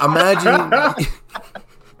 imagine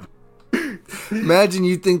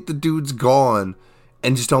you think the dude's gone,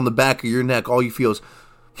 and just on the back of your neck, all you feel is.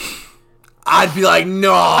 I'd be like,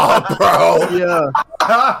 no, bro. Yeah.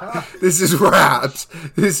 This is wraps.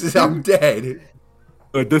 I'm dead.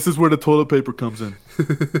 This is where the toilet paper comes in.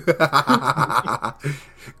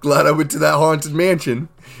 Glad I went to that haunted mansion.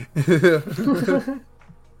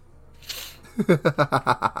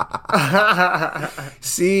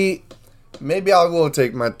 See, maybe I will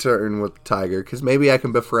take my turn with the tiger, because maybe I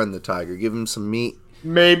can befriend the tiger, give him some meat.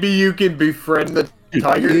 Maybe you can befriend the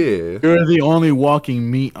tiger. Yeah. You're the only walking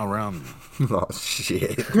meat around me. Oh,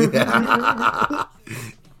 shit.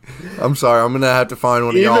 I'm sorry. I'm going to have to find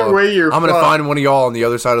one of y'all. Either way, I'm going to find one of y'all on the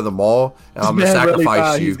other side of the mall, and I'm going to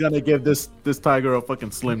sacrifice you. He's going to give this tiger a fucking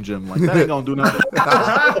Slim Jim. Like, that ain't going to do nothing.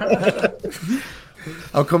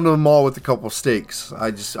 I'll come to the mall with a couple steaks. I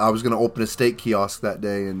was going to open a steak kiosk that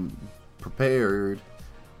day and prepared.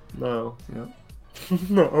 No. Yeah.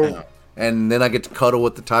 No. Yeah. And then I get to cuddle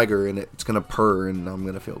with the tiger, and it's going to purr, and I'm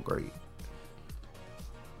going to feel great.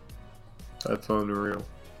 That's unreal.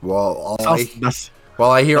 While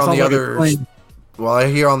I hear on the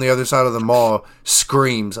other side of the mall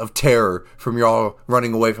screams of terror from y'all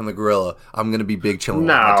running away from the gorilla, I'm gonna be big chilling with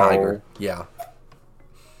the tiger. Yeah.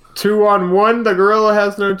 2-on-1, the gorilla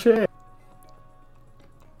has no chance.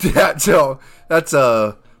 That's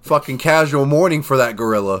a fucking casual morning for that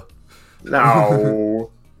gorilla.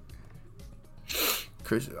 No.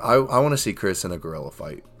 Chris, I want to see Chris in a gorilla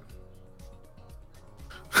fight.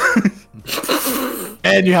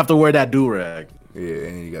 And you have to wear that do-rag. Yeah,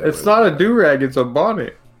 and you got. It's not a do-rag, it's a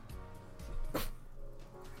bonnet.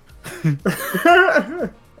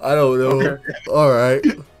 I don't know. Okay. All right.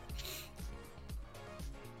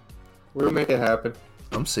 We'll make it happen.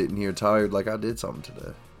 I'm sitting here tired like I did something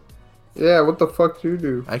today. Yeah, what the fuck do you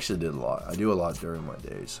do? I actually did a lot. I do a lot during my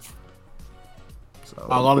days. So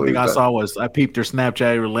The only thing I saw was I peeped your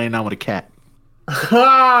Snapchat. You were laying down with a cat.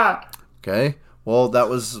 okay. Well, that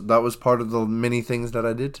was part of the many things that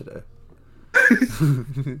I did today.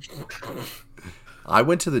 I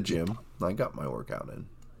went to the gym. I got my workout in.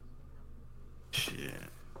 Shit.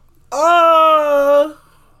 I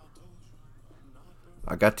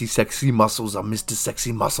got these sexy muscles. I'm Mr.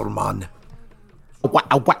 Sexy Muscle Man.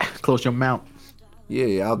 Close your mouth.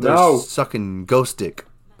 Yeah, out there No. sucking ghost dick.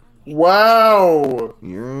 Wow.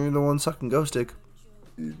 You're the one sucking ghost dick.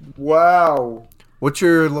 Wow. What's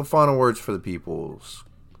your final words for the peoples?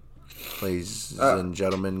 Ladies and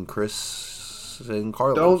gentlemen, Chris and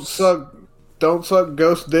Carlos. Don't suck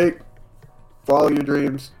ghost dick. Follow your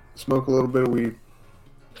dreams. Smoke a little bit of weed.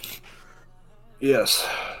 Yes.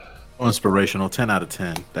 Inspirational. 10 out of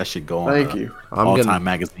 10. That should go on. Thank you. All-time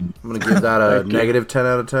magazine. I'm gonna give that a negative 10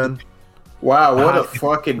 out of 10. Wow, what a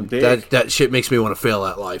fucking dick. That shit makes me want to fail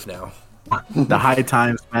at life now. The High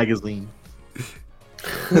Times magazine.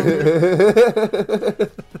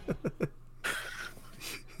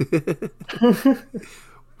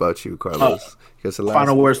 About you, Carlos.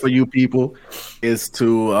 Final words for you people is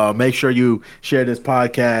to make sure you share this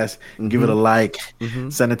podcast, give it a like,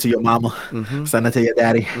 send it to your mama, send it to your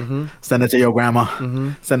daddy, send it to your grandma,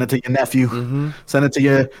 send it to your nephew, send it to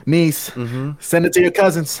your niece, send it to your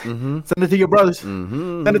cousins, send it to your brothers,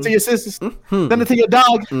 send it to your sisters, send it to your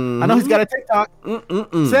dog. I know he's got a TikTok.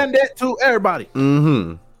 Send it to everybody.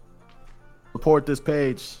 Support this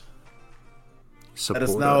page. Let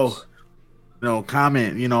us know.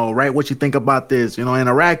 Comment, write what you think about this,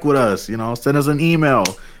 interact with us, send us an email,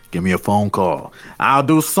 give me a phone call. I'll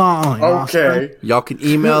do something. Okay. Y'all can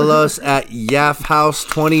email us at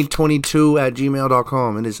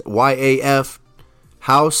yafhouse2022@gmail.com. It is YAF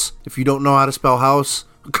house. If you don't know how to spell house,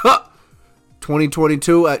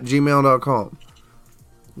 2022@gmail.com.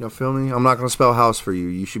 Y'all feel me? I'm not going to spell house for you.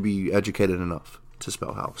 You should be educated enough to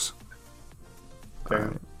spell house. Okay. All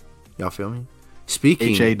right. Y'all feel me?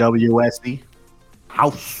 Speaking HAWSE.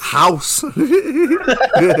 House.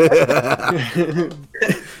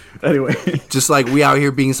 Anyway, just like we out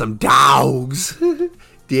here being some dogs.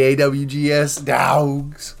 DAWGS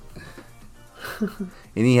dogs.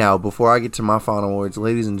 Anyhow, before I get to my final words,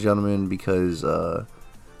 ladies and gentlemen, because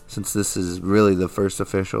since this is really the first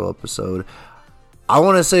official episode, I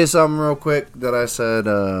want to say something real quick that I said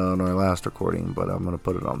on our last recording, but I'm going to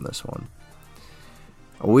put it on this one.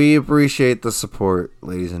 We appreciate the support,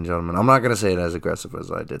 ladies and gentlemen. I'm not going to say it as aggressive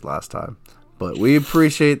as I did last time, but we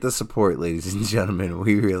appreciate the support, ladies and gentlemen.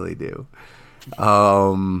 We really do.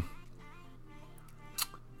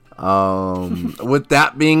 With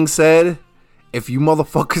that being said, if you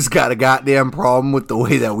motherfuckers got a goddamn problem with the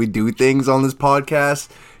way that we do things on this podcast,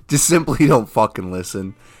 just simply don't fucking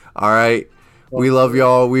listen. All right? We love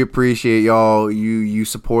y'all. We appreciate y'all. You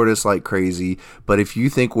support us like crazy. But if you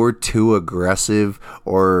think we're too aggressive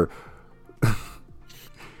or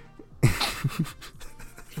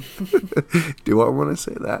do I want to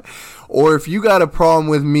say that? Or if you got a problem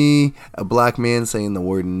with me, a black man, saying the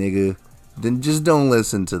word nigga, then just don't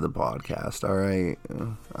listen to the podcast. All right?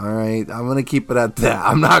 All right? I'm going to keep it at that.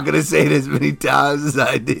 I'm not going to say it as many times as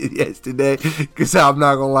I did yesterday because I'm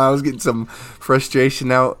not going to lie. I was getting some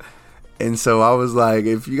frustration out. And so I was like,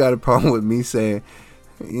 if you got a problem with me saying,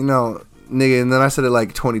 nigga, and then I said it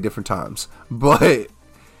like 20 different times. But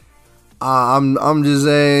I'm just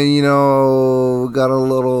saying, got a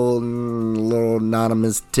little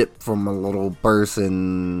anonymous tip from a little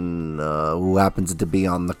person who happens to be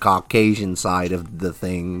on the Caucasian side of the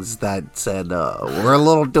things that said we're a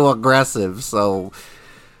little too aggressive. So,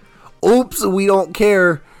 oops, we don't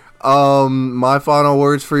care. My final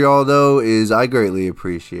words for y'all though is I greatly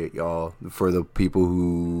appreciate y'all for the people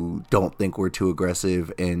who don't think we're too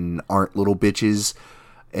aggressive and aren't little bitches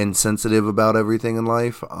and sensitive about everything in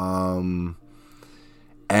life.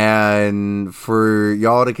 And for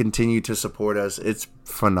y'all to continue to support us, it's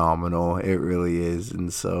phenomenal. It really is.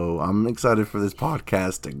 And so I'm excited for this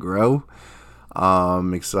podcast to grow.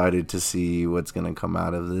 I'm excited to see what's going to come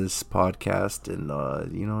out of this podcast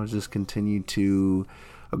and, just continue to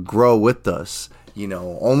grow with us. You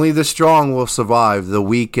know, only the strong will survive. The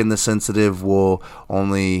weak and the sensitive will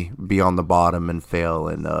only be on the bottom and fail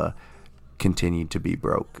and continue to be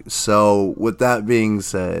broke. So, with that being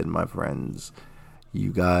said, my friends,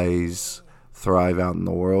 you guys thrive out in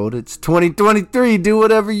the world. It's 2023. Do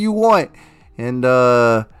whatever you want. And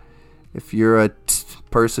if you're a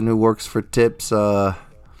person who works for tips, you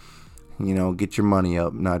know, get your money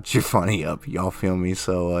up, not your funny up. Y'all feel me?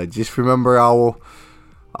 So just remember, I'll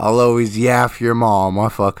always yaff your mom. I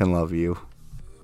fucking love you.